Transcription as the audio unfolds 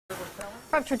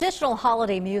From traditional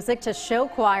holiday music to show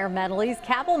choir medleys,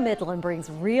 Cabell Midland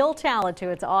brings real talent to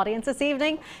its audience this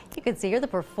evening. You can see here the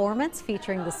performance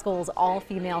featuring the school's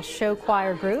all-female show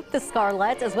choir group, the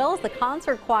Scarlettes, as well as the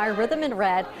concert choir Rhythm in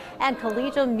Red and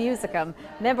Collegium Musicum.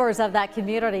 Members of that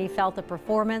community felt the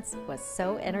performance was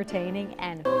so entertaining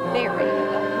and very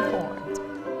well performed.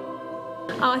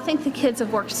 I think the kids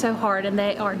have worked so hard and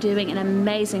they are doing an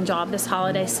amazing job this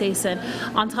holiday season.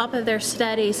 On top of their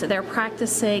studies, they're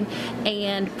practicing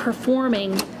and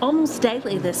performing almost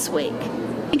daily this week.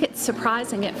 I think it's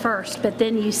surprising at first, but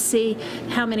then you see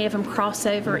how many of them cross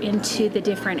over into the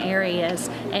different areas,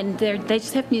 and they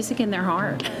just have music in their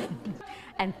heart.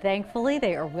 And thankfully,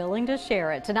 they are willing to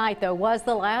share it. Tonight, though, was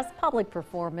the last public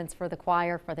performance for the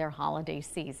choir for their holiday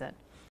season.